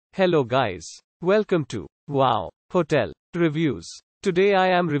Hello guys. Welcome to Wow Hotel Reviews. Today I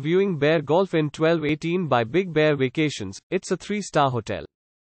am reviewing Bear Golf Inn-1218 by Big Bear Vacations. It's a 3-star hotel.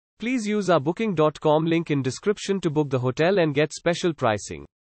 Please use our booking.com link in description to book the hotel and get special pricing.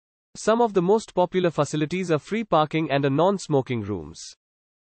 Some of the most popular facilities are free parking and a non-smoking rooms.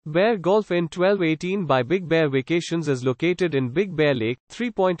 Bear Golf Inn-1218 by Big Bear Vacations is located in Big Bear Lake,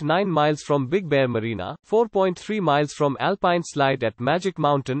 3.9 miles from Big Bear Marina, 4.3 miles from Alpine Slide at Magic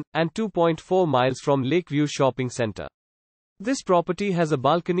Mountain, and 2.4 miles from Lakeview Shopping Center. This property has a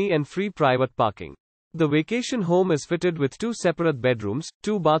balcony and free private parking. The vacation home is fitted with 2 separate bedrooms,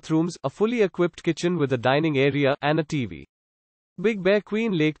 2 bathrooms, a fully equipped kitchen with a dining area, and a TV. Big Bear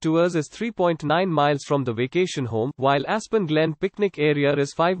Queen Lake Tours is 3.9 miles from the vacation home, while Aspen Glen Picnic Area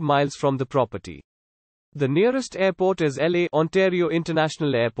is 5 miles from the property. The nearest airport is LA Ontario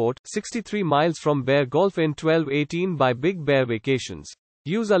International Airport, 63 miles from Bear Golf Inn-1218 by Big Bear Vacations.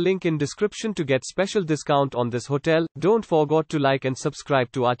 Use our link in description to get special discount on this hotel. Don't forget to like and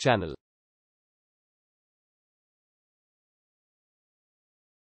subscribe to our channel.